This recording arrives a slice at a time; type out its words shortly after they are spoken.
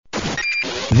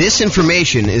This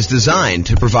information is designed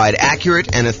to provide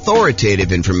accurate and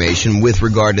authoritative information with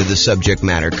regard to the subject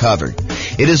matter covered.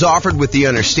 It is offered with the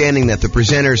understanding that the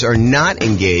presenters are not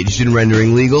engaged in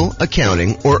rendering legal,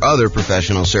 accounting, or other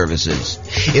professional services.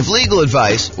 If legal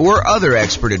advice or other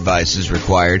expert advice is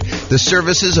required, the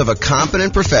services of a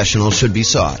competent professional should be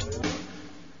sought.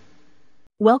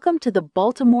 Welcome to the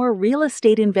Baltimore Real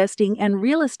Estate Investing and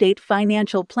Real Estate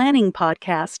Financial Planning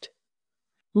Podcast.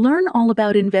 Learn all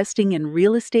about investing in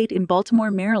real estate in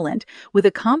Baltimore, Maryland, with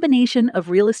a combination of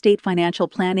real estate financial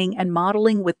planning and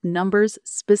modeling with numbers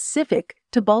specific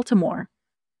to Baltimore.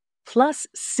 Plus,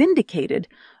 syndicated,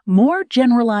 more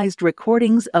generalized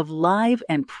recordings of live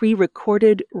and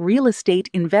pre-recorded real estate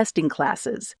investing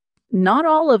classes, not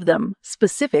all of them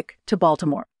specific to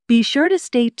Baltimore. Be sure to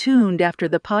stay tuned after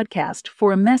the podcast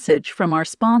for a message from our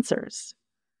sponsors.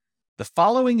 The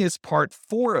following is part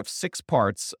 4 of 6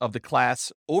 parts of the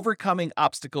class, Overcoming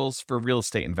Obstacles for Real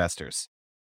Estate Investors.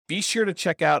 Be sure to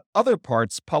check out other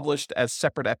parts published as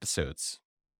separate episodes.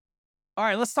 All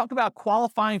right, let's talk about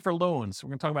qualifying for loans. We're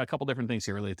going to talk about a couple different things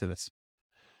here related to this.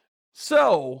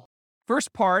 So,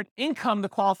 first part, income to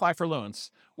qualify for loans.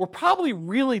 We're probably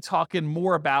really talking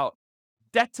more about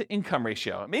debt to income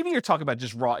ratio. Maybe you're talking about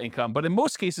just raw income, but in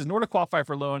most cases, in order to qualify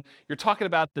for a loan, you're talking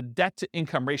about the debt to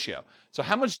income ratio. So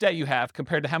how much debt you have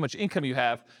compared to how much income you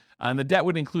have, and the debt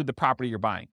would include the property you're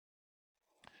buying.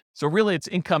 So really it's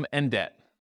income and debt.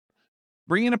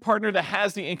 Bring in a partner that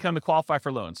has the income to qualify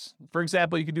for loans. For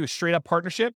example, you could do a straight up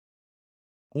partnership,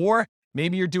 or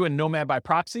maybe you're doing nomad by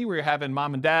proxy where you're having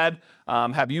mom and dad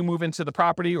have you move into the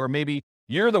property, or maybe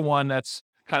you're the one that's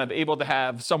kind of able to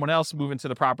have someone else move into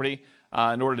the property.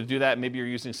 In order to do that, maybe you're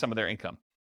using some of their income.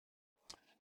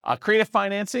 Creative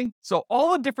financing. So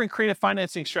all the different creative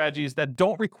financing strategies that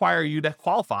don't require you to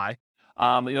qualify,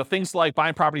 things like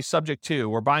buying properties subject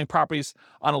to, or buying properties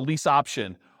on a lease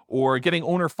option, or getting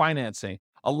owner financing.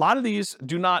 A lot of these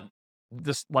do not,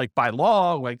 just like by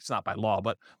law, like it's not by law,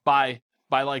 but by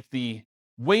like the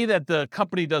way that the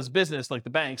company does business, like the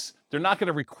banks, they're not going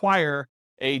to require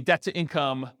a debt to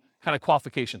income kind of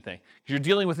qualification thing. You're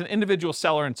dealing with an individual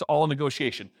seller and it's all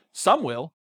negotiation. Some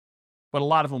will, but a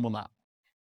lot of them will not.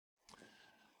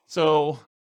 So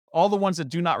all the ones that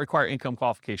do not require income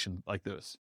qualification, like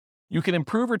those. You can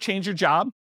improve or change your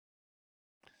job.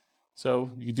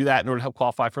 So you can do that in order to help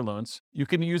qualify for loans. You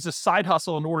can use a side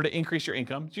hustle in order to increase your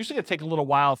income. It's usually going to take a little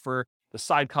while for the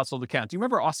side hustle to count. Do you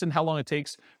remember, Austin, how long it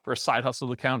takes for a side hustle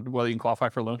to count whether you can qualify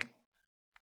for a loan?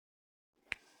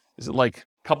 Is it like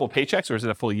a couple of paychecks, or is it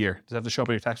a full year? Does it have to show up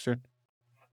on your tax return?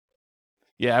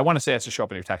 Yeah, I want to say it has to show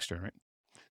up on your tax return, right?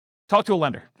 Talk to a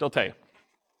lender. They'll tell you.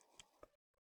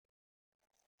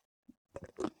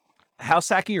 House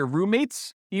hacking your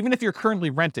roommates, even if you're currently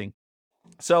renting.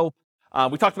 So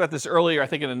we talked about this earlier, I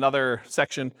think in another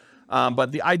section,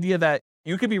 but the idea that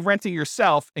you could be renting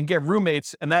yourself and get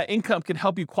roommates, and that income can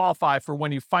help you qualify for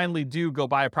when you finally do go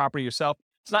buy a property yourself.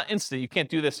 It's not instant. You can't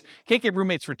do this. You can't get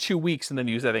roommates for 2 weeks and then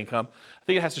use that income. I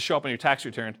think it has to show up on your tax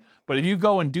return. But if you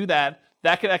go and do that,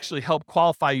 that could actually help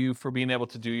qualify you for being able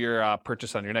to do your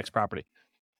purchase on your next property.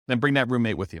 Then bring that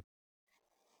roommate with you.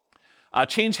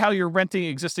 Change how you're renting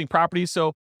existing properties. So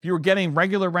if you were getting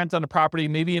regular rent on a property,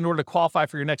 maybe in order to qualify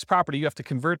for your next property, you have to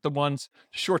convert the ones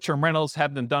to short-term rentals,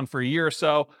 have them done for a year or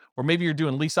so. Or maybe you're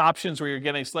doing lease options where you're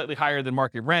getting slightly higher than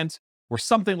market rent, or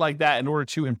something like that in order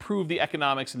to improve the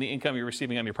economics and the income you're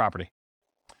receiving on your property.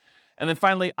 And then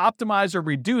finally, optimize or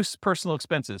reduce personal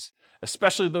expenses,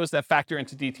 especially those that factor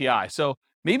into DTI. So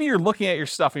maybe you're looking at your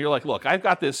stuff and you're like, look, I've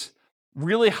got this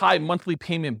really high monthly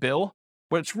payment bill,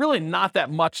 but it's really not that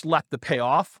much left to pay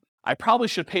off. I probably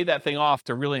should pay that thing off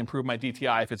to really improve my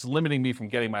DTI if it's limiting me from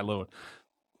getting my loan.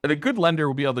 And a good lender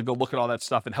will be able to go look at all that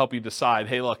stuff and help you decide,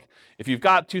 hey, look, if you've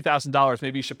got $2,000,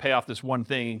 maybe you should pay off this one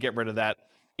thing and get rid of that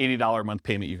 $80 a month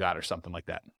payment you got, or something like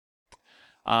that.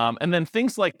 And then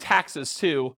things like taxes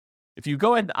too. If you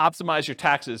go ahead and optimize your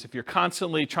taxes, if you're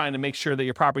constantly trying to make sure that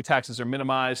your property taxes are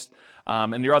minimized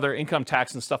and your other income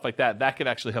tax and stuff like that, that could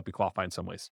actually help you qualify in some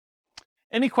ways.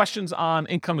 Any questions on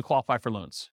income to qualify for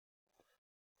loans?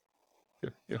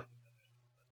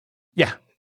 Yeah.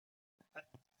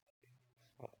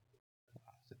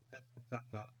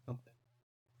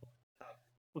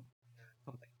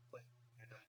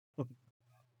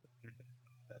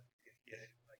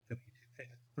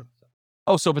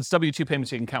 Oh, so if it's W-2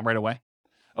 payments, you can count right away?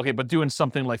 Okay, but doing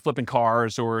something like flipping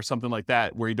cars or something like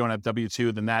that where you don't have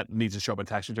W-2, then that needs to show up on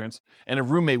tax returns. And a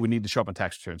roommate would need to show up on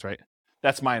tax returns, right?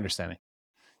 That's my understanding.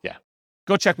 Yeah.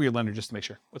 Go check with your lender just to make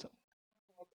sure. What's up?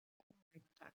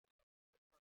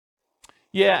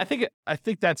 Yeah, I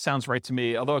think that sounds right to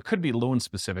me, although it could be loan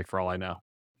specific for all I know.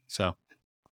 So,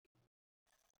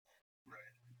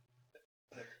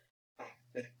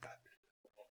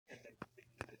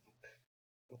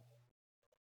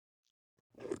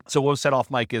 So what was set off,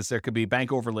 Mike, is there could be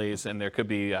bank overlays and there could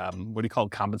be, what do you call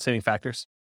it, compensating factors?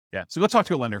 Yeah. So go talk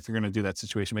to a lender if you're going to do that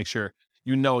situation. Make sure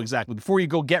you know exactly before you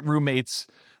go get roommates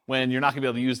when you're not going to be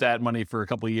able to use that money for a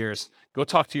couple of years. Go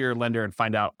talk to your lender and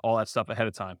find out all that stuff ahead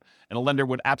of time. And a lender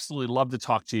would absolutely love to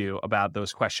talk to you about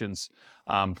those questions,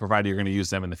 provided you're going to use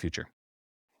them in the future,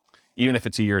 even if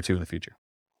it's a year or two in the future.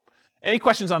 Any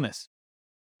questions on this?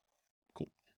 Cool.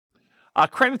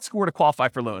 Credit score to qualify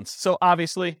for loans. So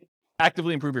obviously,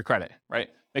 actively improve your credit, right?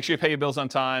 Make sure you pay your bills on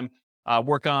time.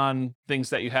 Work on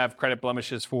things that you have credit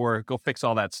blemishes for. Go fix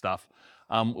all that stuff.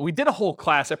 We did a whole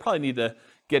class. I probably need to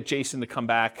get Jason to come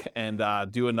back and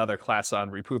do another class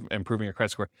on improving your credit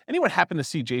score. Anyone happen to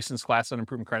see Jason's class on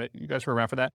improving credit? You guys were around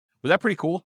for that? Was that pretty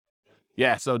cool?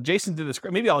 Yeah, so Jason did this.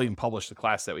 Maybe I'll even publish the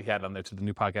class that we had on there to the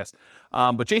new podcast.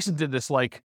 But Jason did this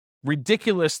like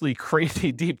ridiculously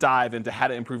crazy deep dive into how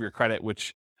to improve your credit,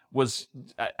 which was,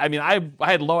 I mean, I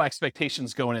had low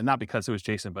expectations going in, not because it was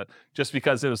Jason, but just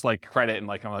because it was like credit and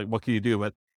like, I'm like, what can you do?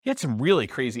 But he had some really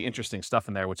crazy, interesting stuff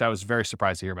in there, which I was very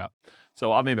surprised to hear about.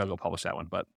 So maybe I'll go publish that one.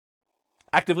 But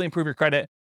actively improve your credit.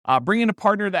 Bring in a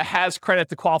partner that has credit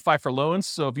to qualify for loans.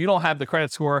 So if you don't have the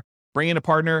credit score, bring in a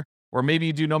partner, or maybe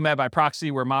you do Nomad by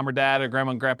proxy where mom or dad or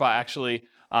grandma and grandpa actually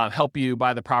help you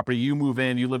buy the property. You move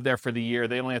in, you live there for the year.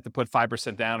 They only have to put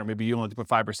 5% down, or maybe you only have to put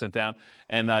 5% down,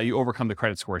 and you overcome the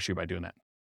credit score issue by doing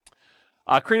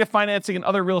that. Creative financing and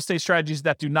other real estate strategies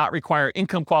that do not require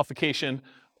income qualification,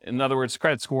 in other words,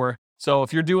 credit score. So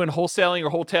if you're doing wholesaling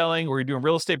or wholetailing, or you're doing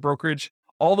real estate brokerage,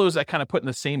 all those I kind of put in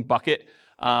the same bucket.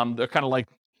 They're kind of like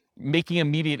making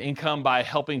immediate income by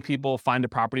helping people find a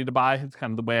property to buy. It's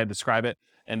kind of the way I describe it.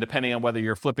 And depending on whether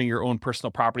you're flipping your own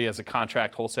personal property as a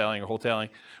contract, wholesaling or wholetailing,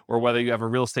 or whether you have a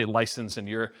real estate license and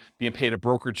you're being paid a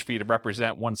brokerage fee to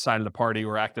represent one side of the party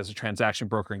or act as a transaction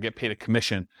broker and get paid a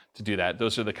commission to do that.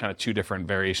 Those are the kind of two different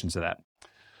variations of that.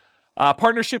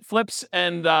 Partnership flips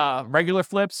and regular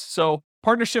flips. So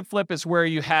partnership flip is where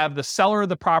you have the seller of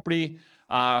the property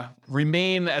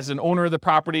remain as an owner of the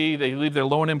property. They leave their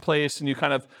loan in place and you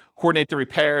kind of coordinate the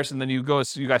repairs, and then you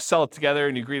guys sell it together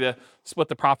and you agree to split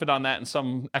the profit on that in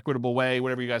some equitable way,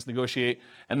 whatever you guys negotiate.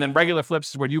 And then regular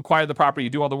flips is where you acquire the property, you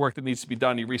do all the work that needs to be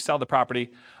done, you resell the property.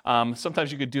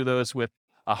 Sometimes you could do those with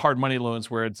hard money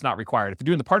loans where it's not required. If you're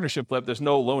doing the partnership flip, there's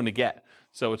no loan to get.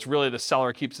 So it's really the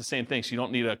seller keeps the same thing, so you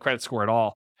don't need a credit score at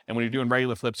all. And when you're doing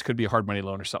regular flips, it could be a hard money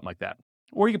loan or something like that.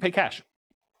 Or you can pay cash.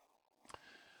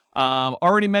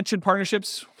 Already mentioned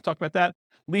partnerships. We'll talk about that.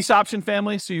 Lease option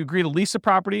family. So you agree to lease a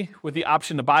property with the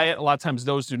option to buy it. A lot of times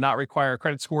those do not require a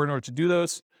credit score in order to do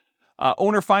those.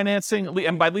 Owner financing.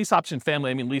 And by lease option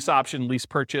family, I mean lease option, lease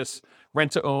purchase,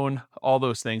 rent to own, all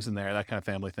those things in there, that kind of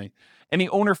family thing. Any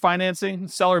owner financing,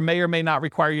 seller may or may not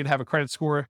require you to have a credit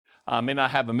score, may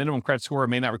not have a minimum credit score,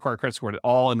 may not require a credit score at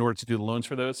all in order to do the loans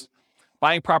for those.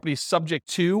 Buying properties subject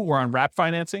to or on wrap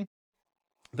financing.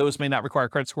 Those may not require a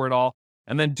credit score at all.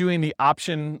 And then doing the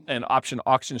option and option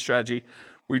auction strategy,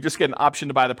 where you just get an option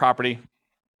to buy the property,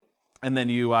 and then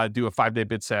you do a 5-day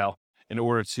bid sale in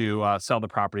order to sell the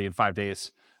property in 5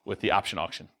 days with the option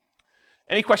auction.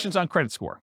 Any questions on credit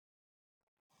score?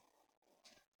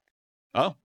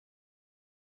 Oh.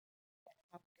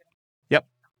 Yep.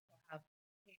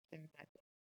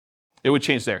 It would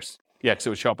change theirs. Yeah, because it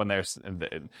would show up on theirs. And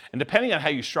depending on how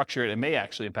you structure it, it may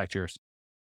actually impact yours.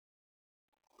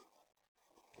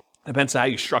 Depends on how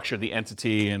you structure the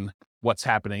entity and what's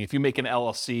happening. If you make an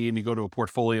LLC and you go to a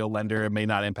portfolio lender, it may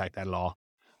not impact that at all.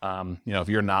 If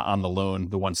you're not on the loan,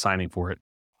 the one signing for it.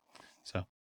 So,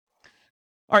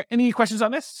 all right, any questions on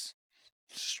this?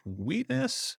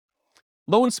 Sweetness.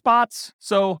 Loan spots.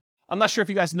 So I'm not sure if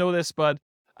you guys know this, but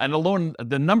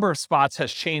the number of spots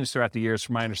has changed throughout the years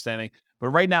from my understanding. But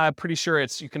right now, I'm pretty sure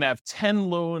you can have 10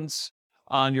 loans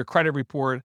on your credit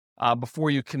report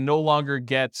before you can no longer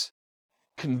get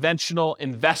conventional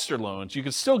investor loans. You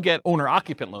can still get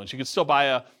owner-occupant loans. You can still buy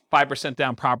a 5%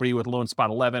 down property with loan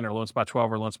spot 11 or loan spot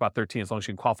 12 or loan spot 13 as long as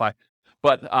you can qualify.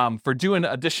 But for doing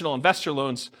additional investor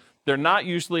loans, they're not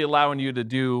usually allowing you to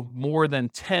do more than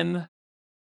 10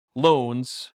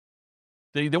 loans.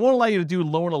 They won't allow you to do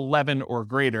loan 11 or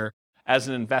greater as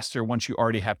an investor once you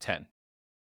already have 10.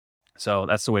 So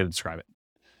that's the way to describe it.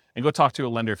 And go talk to a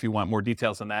lender if you want more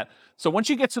details on that. So once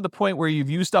you get to the point where you've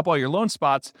used up all your loan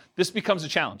spots, this becomes a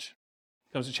challenge.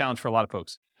 It becomes a challenge for a lot of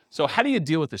folks. So how do you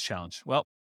deal with this challenge? Well,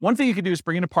 one thing you can do is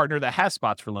bring in a partner that has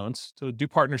spots for loans. So do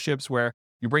partnerships where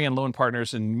you bring in loan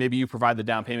partners and maybe you provide the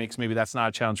down payment because maybe that's not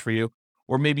a challenge for you.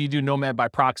 Or maybe you do Nomad by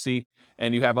proxy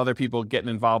and you have other people getting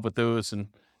involved with those and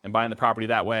buying the property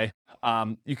that way.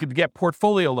 You could get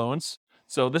portfolio loans.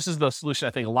 So this is the solution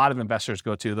I think a lot of investors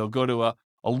go to. They'll go to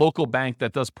a a local bank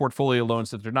that does portfolio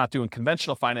loans, that they're not doing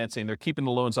conventional financing, they're keeping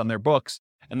the loans on their books,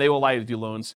 and they will allow you to do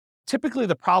loans. Typically,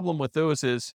 the problem with those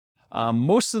is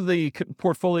most of the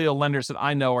portfolio lenders that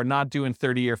I know are not doing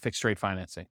 30-year fixed rate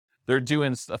financing. They're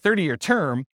doing a 30-year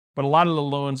term, but a lot of the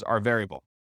loans are variable.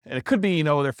 And it could be,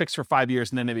 they're fixed for 5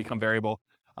 years and then they become variable.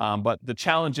 But the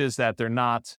challenge is that they're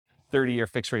not 30-year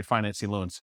fixed rate financing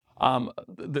loans.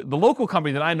 The local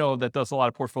company that I know that does a lot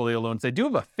of portfolio loans, they do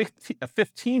have a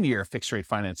 15-year fixed rate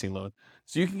financing loan.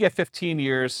 So you can get 15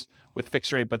 years with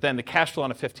fixed rate, but then the cash flow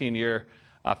on a 15-year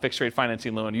fixed rate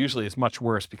financing loan usually is much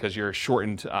worse because your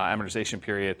shortened amortization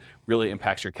period really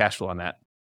impacts your cash flow on that.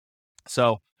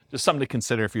 So just something to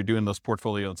consider if you're doing those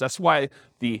portfolio loans. That's why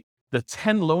the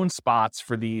 10 loan spots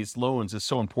for these loans is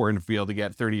so important to be able to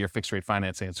get 30-year fixed rate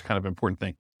financing. It's kind of an important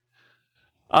thing.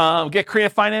 Get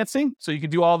creative financing. So you can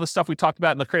do all the stuff we talked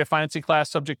about in the creative financing class,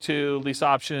 subject to lease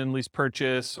option, lease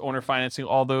purchase, owner financing,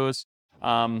 all those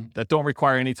that don't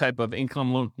require any type of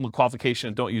income loan qualification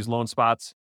and don't use loan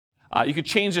spots. You could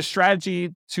change the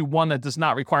strategy to one that does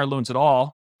not require loans at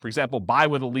all. For example, buy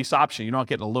with a lease option. You're not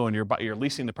getting a loan. You're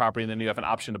leasing the property, and then you have an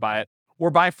option to buy it.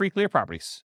 Or buy free clear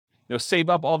properties. Save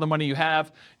up all the money you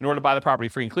have in order to buy the property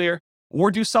free and clear. Or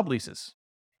do subleases.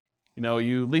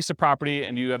 You lease a property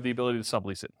and you have the ability to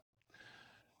sublease it.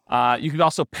 You can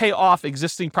also pay off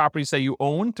existing properties that you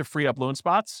own to free up loan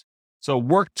spots. So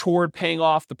work toward paying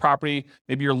off the property,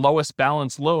 maybe your lowest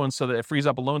balance loan, so that it frees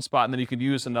up a loan spot, and then you could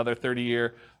use another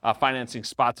 30-year financing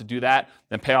spot to do that,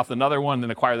 then pay off another one, then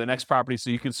acquire the next property.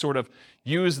 So you can sort of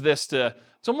use this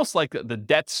it's almost like the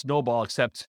debt snowball,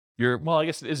 except I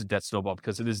guess it is a debt snowball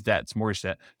because it is debt, it's mortgage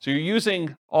debt. So you're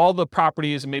using all the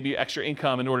properties and maybe extra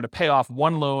income in order to pay off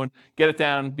one loan, get it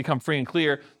down, become free and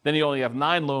clear. Then you only have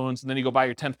 9 loans, and then you go buy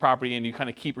your 10th property, and you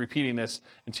kind of keep repeating this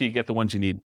until you get the ones you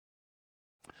need.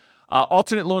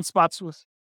 Alternate loan spots with...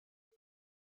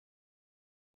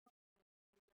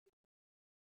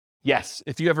 Yes,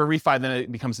 if you have a refi, then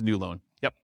it becomes a new loan.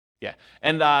 Yep, yeah.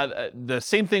 And the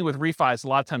same thing with refis. A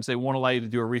lot of times they won't allow you to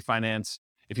do a refinance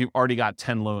if you've already got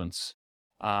 10 loans.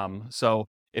 So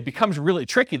it becomes really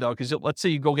tricky though, because let's say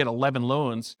you go get 11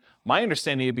 loans. My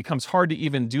understanding, it becomes hard to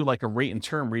even do like a rate and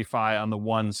term refi on the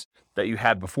ones that you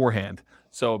had beforehand.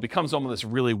 So it becomes almost this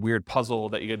really weird puzzle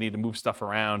that you need to move stuff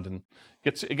around, and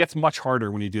it gets much harder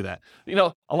when you do that.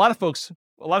 A lot of folks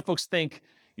think,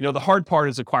 the hard part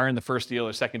is acquiring the first deal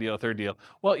or second deal or third deal.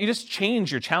 Well, you just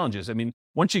change your challenges. I mean,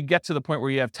 once you get to the point where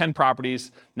you have 10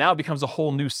 properties, now it becomes a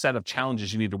whole new set of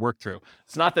challenges you need to work through.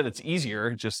 It's not that it's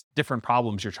easier, just different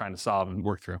problems you're trying to solve and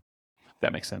work through. If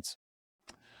that makes sense.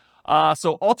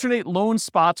 So alternate loan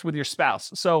spots with your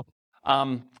spouse. So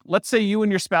let's say you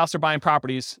and your spouse are buying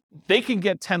properties. They can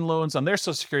get 10 loans on their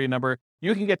Social Security number.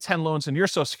 You can get 10 loans on your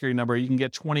Social Security number. You can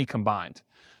get 20 combined.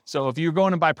 So if you're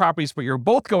going to buy properties, but you're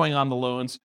both going on the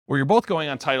loans, or you're both going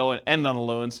on title and end on the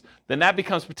loans, then that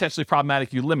becomes potentially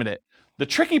problematic. You limit it. The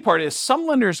tricky part is some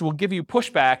lenders will give you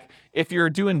pushback if you're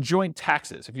doing joint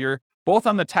taxes. If you're both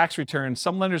on the tax return,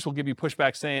 some lenders will give you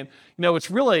pushback saying, it's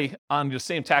really on the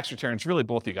same tax return. It's really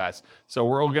both you guys. So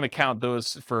we're all going to count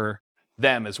those for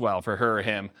them as well, for her or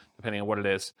him, depending on what it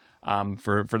is,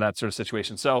 for that sort of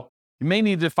situation. So you may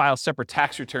need to file separate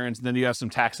tax returns, and then you have some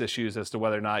tax issues as to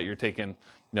whether or not you're taking,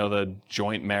 the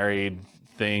joint married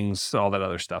things, all that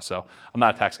other stuff. So I'm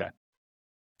not a tax guy.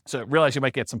 So realize you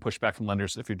might get some pushback from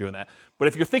lenders if you're doing that. But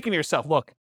if you're thinking to yourself,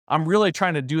 look, I'm really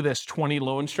trying to do this 20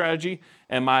 loan strategy,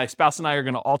 and my spouse and I are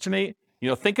going to alternate,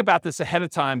 think about this ahead of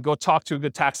time. Go talk to a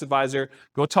good tax advisor,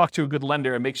 go talk to a good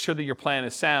lender, and make sure that your plan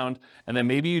is sound. And then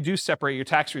maybe you do separate your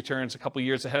tax returns a couple of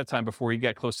years ahead of time before you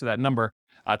get close to that number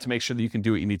to make sure that you can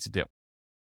do what you need to do.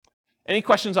 Any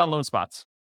questions on loan spots?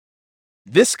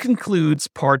 This concludes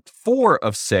part 4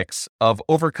 of 6 of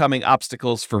Overcoming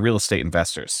Obstacles for Real Estate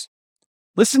Investors.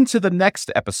 Listen to the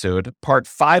next episode, part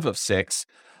 5 of 6,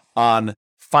 on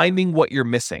finding what you're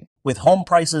missing. With home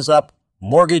prices up,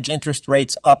 mortgage interest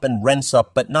rates up, and rents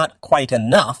up, but not quite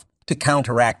enough to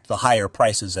counteract the higher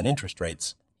prices and interest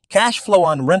rates, cash flow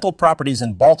on rental properties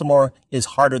in Baltimore is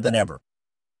harder than ever.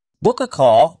 Book a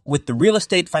call with the Real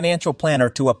Estate Financial Planner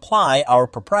to apply our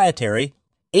proprietary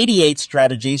 88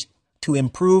 strategies to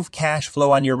improve cash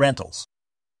flow on your rentals.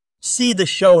 See the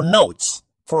show notes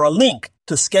for a link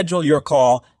to schedule your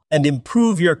call and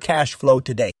improve your cash flow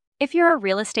today. If you're a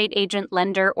real estate agent,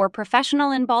 lender, or professional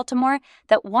in Baltimore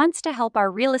that wants to help our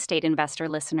real estate investor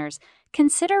listeners,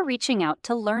 consider reaching out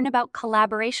to learn about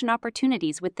collaboration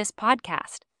opportunities with this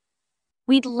podcast.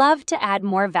 We'd love to add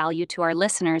more value to our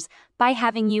listeners by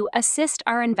having you assist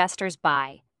our investors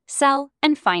buy, sell,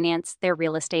 and finance their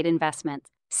real estate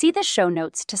investments. See the show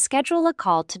notes to schedule a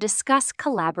call to discuss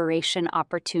collaboration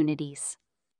opportunities.